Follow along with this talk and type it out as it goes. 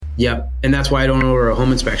Yep. And that's why I don't order a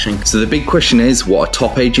home inspection. So the big question is, what are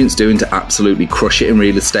top agents doing to absolutely crush it in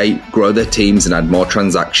real estate, grow their teams and add more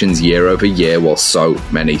transactions year over year while so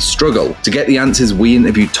many struggle? To get the answers, we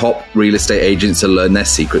interview top real estate agents to learn their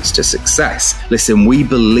secrets to success. Listen, we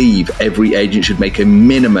believe every agent should make a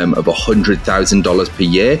minimum of $100,000 per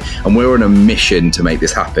year, and we're on a mission to make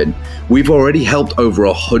this happen. We've already helped over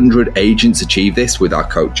 100 agents achieve this with our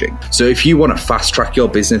coaching. So if you want to fast track your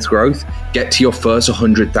business growth, get to your first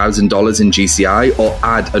 $100,000 in GCI, or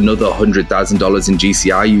add another $100,000 in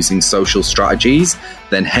GCI using social strategies,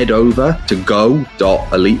 then head over to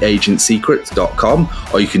go.eliteagentsecrets.com,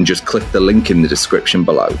 or you can just click the link in the description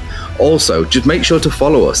below. Also, just make sure to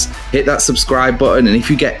follow us, hit that subscribe button, and if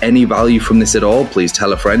you get any value from this at all, please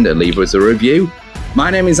tell a friend and leave us a review. My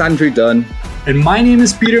name is Andrew Dunn. And my name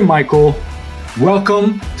is Peter Michael.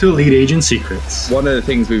 Welcome to Elite Agent Secrets. One of the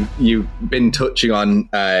things you've been touching on,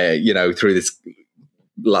 through this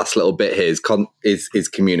last little bit here is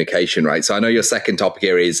communication, right? So I know your second topic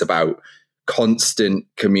here is about constant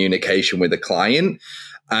communication with a client.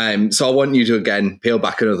 So I want you to, again, peel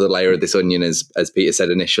back another layer of this onion, as Peter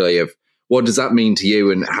said initially, of what does that mean to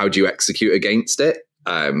you and how do you execute against it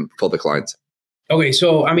for the clients? Okay,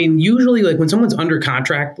 so I mean, usually, like when someone's under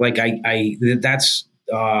contract, like that's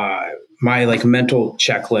my like mental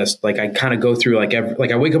checklist. Like I kind of go through like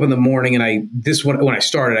I wake up in the morning and when I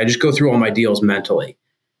started, I just go through all my deals mentally.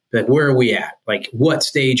 Like, where are we at? Like, what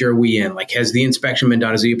stage are we in? Like, has the inspection been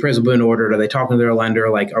done? Has the appraisal been ordered? Are they talking to their lender?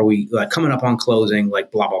 Like, are we like coming up on closing?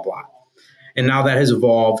 Like, blah blah blah. And now that has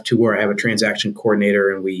evolved to where I have a transaction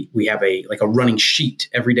coordinator, and we have a running sheet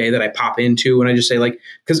every day that I pop into, and I just say like,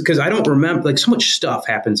 because I don't remember, like so much stuff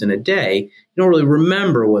happens in a day, you don't really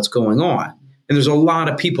remember what's going on, and there's a lot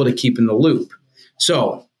of people to keep in the loop.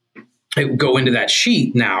 So I go into that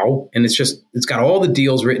sheet now, and it's got all the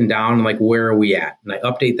deals written down, and like, where are we at? And I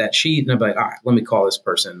update that sheet, and I'm like, all right, let me call this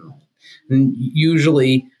person. And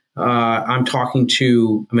usually I talk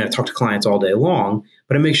to clients all day long,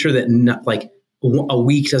 but I make sure that a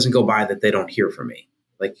week doesn't go by that they don't hear from me.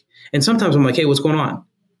 Like, and sometimes I'm like, hey, what's going on?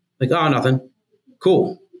 Like, oh, nothing.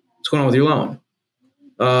 Cool. What's going on with your loan?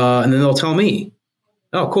 And then they'll tell me,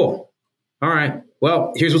 oh, cool. All right.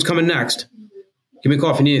 Well, here's what's coming next. Give me a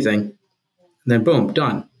call if you need anything. And then boom,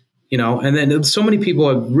 done. And then so many people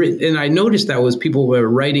have written, and I noticed that was people were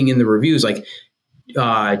writing in the reviews, like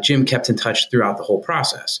Jim kept in touch throughout the whole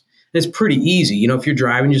process. And it's pretty easy. If you're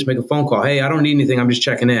driving, just make a phone call. Hey, I don't need anything. I'm just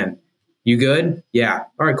checking in. You good? Yeah.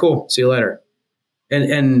 All right, cool. See you later.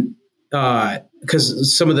 And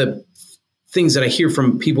because some of the things that I hear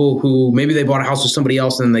from people who maybe they bought a house with somebody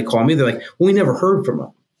else and then they call me, they're like, well, we never heard from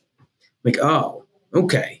them. I'm like, oh,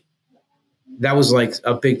 okay. That was like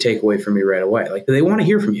a big takeaway for me right away. Like, they want to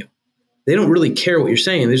hear from you. They don't really care what you're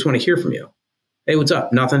saying. They just want to hear from you. Hey, what's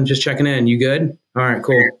up? Nothing. Just checking in. You good? All right,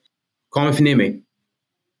 cool. Call me if you need me.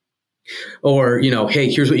 Or,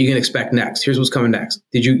 hey, here's what you can expect next. Here's what's coming next.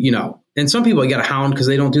 Did you, and some people get a hound because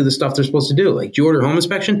they don't do the stuff they're supposed to do. Like, do you order home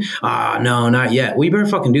inspection? No, not yet. Well, you better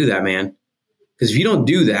fucking do that, man. Because if you don't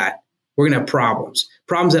do that, we're going to have problems.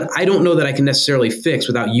 Problems that I don't know that I can necessarily fix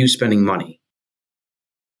without you spending money.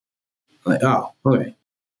 Like, oh, okay.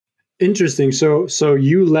 Interesting. So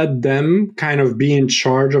you let them kind of be in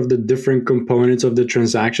charge of the different components of the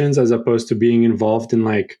transactions as opposed to being involved in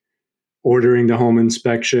like ordering the home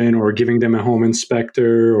inspection or giving them a home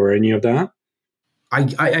inspector or any of that?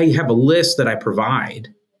 I have a list that I provide.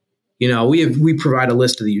 We provide a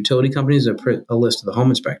list of the utility companies and a list of the home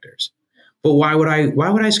inspectors. But why would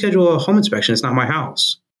I schedule a home inspection? It's not my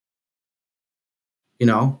house. I'm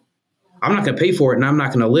not going to pay for it, and I'm not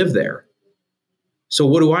going to live there. So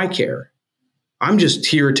what do I care? I'm just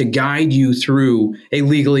here to guide you through a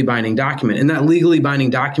legally binding document. And that legally binding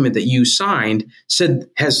document that you signed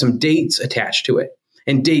has some dates attached to it.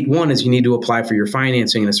 And date 1 is you need to apply for your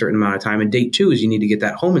financing in a certain amount of time. And date 2 is you need to get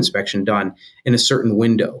that home inspection done in a certain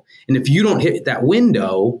window. And if you don't hit that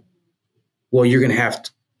window, well, you're going to have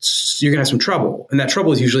some trouble. And that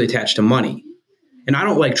trouble is usually attached to money. And I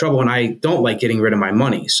don't like trouble, and I don't like getting rid of my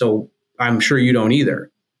money. So I'm sure you don't either.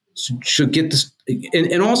 So get this.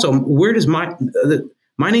 And also, where does my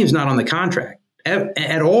name's not on the contract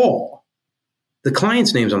at all. The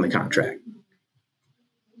client's name's on the contract.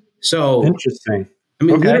 So interesting. I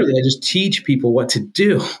mean, literally, I just teach people what to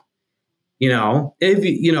do.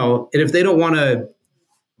 If they don't want to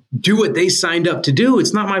do what they signed up to do,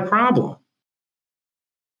 it's not my problem.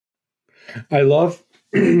 I love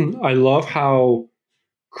how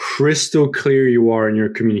crystal clear you are in your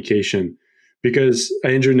communication. Because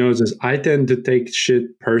Andrew knows this, I tend to take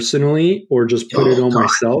shit personally or just put it on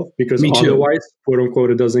myself because otherwise, quote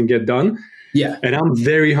unquote, it doesn't get done. Yeah. And I'm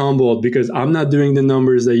very humbled because I'm not doing the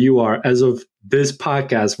numbers that you are as of this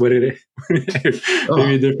podcast. Maybe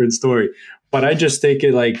a different story. But I just take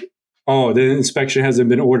it like, oh, the inspection hasn't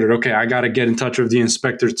been ordered. Okay, I got to get in touch with the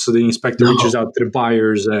inspector. So the inspector reaches out to the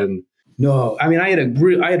buyers and... No, I mean, I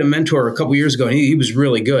had a mentor a couple years ago, and he was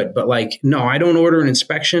really good. But like, no, I don't order an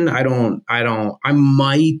inspection. I will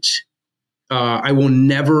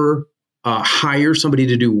never hire somebody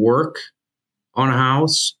to do work on a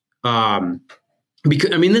house.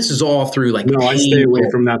 Because I mean, this is all through like. No, I stay away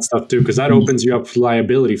from that stuff too, because that opens you up for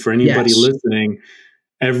liability for anybody listening.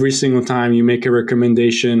 Every single time you make a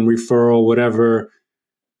recommendation, referral, whatever,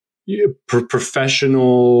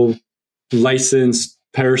 professional, licensed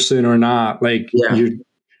person or not, like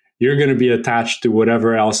you're going to be attached to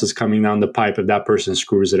whatever else is coming down the pipe if that person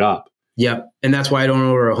screws it up. Yep. And that's why I don't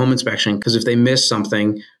order a home inspection, because if they miss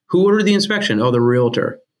something, who ordered the inspection? Oh, the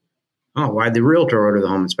realtor. Oh, why'd the realtor order the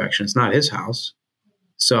home inspection? It's not his house.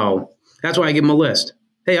 So that's why I give them a list.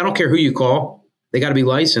 Hey, I don't care who you call. They got to be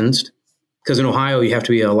licensed, because in Ohio, you have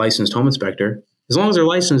to be a licensed home inspector. As long as they're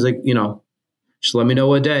licensed, like, just let me know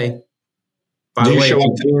what day. Do you show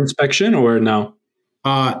up to the inspection or no?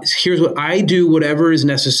 Here's what I do: whatever is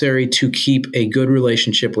necessary to keep a good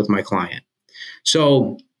relationship with my client.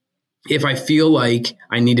 So if I feel like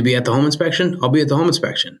I need to be at the home inspection, I'll be at the home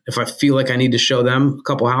inspection. If I feel like I need to show them a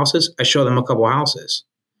couple houses, I show them a couple houses.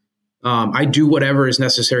 I do whatever is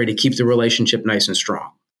necessary to keep the relationship nice and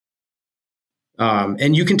strong.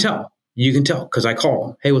 And you can tell because I call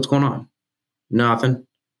them. Hey, what's going on? Nothing.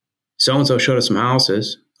 So-and-so showed us some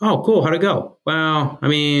houses. Oh, cool. How'd it go? Well, I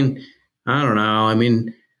mean, I don't know. I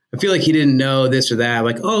mean, I feel like he didn't know this or that.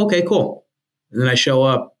 Like, oh, okay, cool. And then I show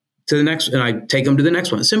up to the next, and I take them to the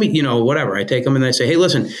next one. Send me, whatever. I take them and I say, hey,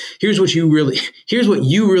 listen, here's what you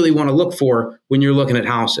really want to look for when you're looking at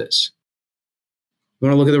houses. You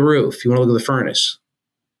want to look at the roof. You want to look at the furnace.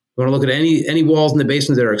 You want to look at any walls in the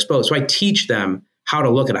basement that are exposed. So I teach them how to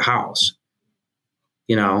look at a house,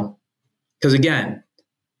 because again,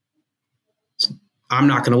 I'm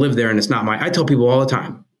not going to live there, and it's not I tell people all the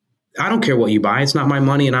time, I don't care what you buy. It's not my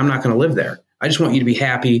money, and I'm not going to live there. I just want you to be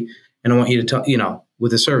happy, and I want you to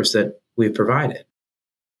with the service that we've provided.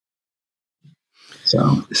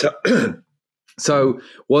 So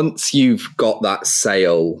once you've got that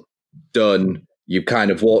sale done, you've kind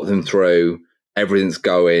of walked them through, everything's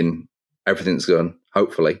gone,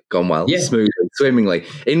 hopefully gone well, smoothly, swimmingly.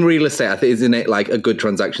 In real estate, I think, isn't it like a good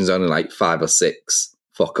transaction's only like 5 or 6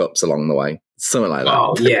 fuck ups along the way? Something like that.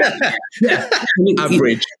 Oh, yeah.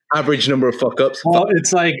 Average number of fuck ups. Well,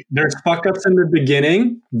 it's like there's fuck ups in the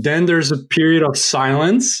beginning, then there's a period of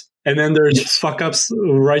silence, and then there's fuck ups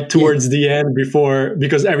right towards the end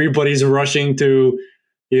because everybody's rushing to,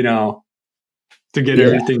 to get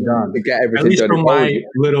everything done. To get everything At least done. from my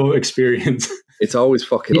little experience. It's always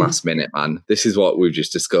fucking last minute, man. This is what we've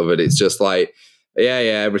just discovered. It's just like,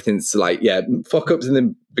 everything's like, fuck ups in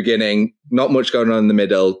the beginning, not much going on in the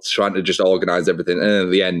middle, trying to just organize everything. And then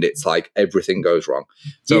at the end, it's like everything goes wrong.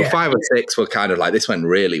 So 5 or 6 were kind of like, this went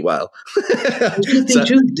really well.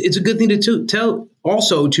 It's a good thing to tell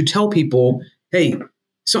people, hey,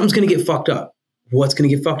 something's going to get fucked up. What's going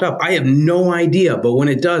to get fucked up? I have no idea, but when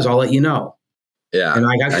it does, I'll let you know. Yeah. And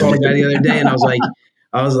I called a guy the other day, and I was like,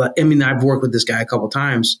 I've worked with this guy a couple of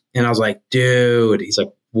times, and I was like, dude, he's like,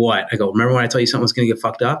 what? I go, remember when I tell you something's going to get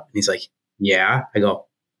fucked up? And he's like, yeah. I go,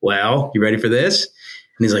 well, you ready for this?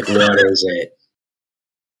 And he's like, what is it?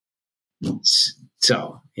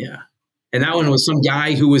 So, yeah. And that one was some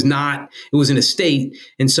guy who was it was an estate,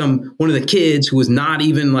 and one of the kids who was not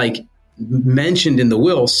even like mentioned in the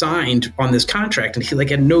will signed on this contract, and he like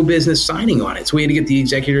had no business signing on it. So we had to get the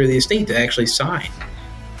executor of the estate to actually sign.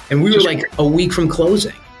 And we were like a week from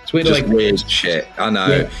closing. So we had just weird shit. I know.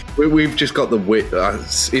 Yeah. We've just got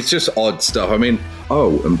it's just odd stuff. I mean,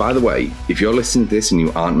 and by the way, if you're listening to this and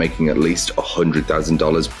you aren't making at least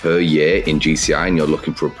 $100,000 per year in GCI and you're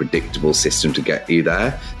looking for a predictable system to get you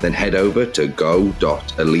there, then head over to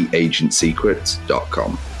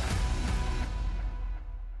go.eliteagentsecrets.com.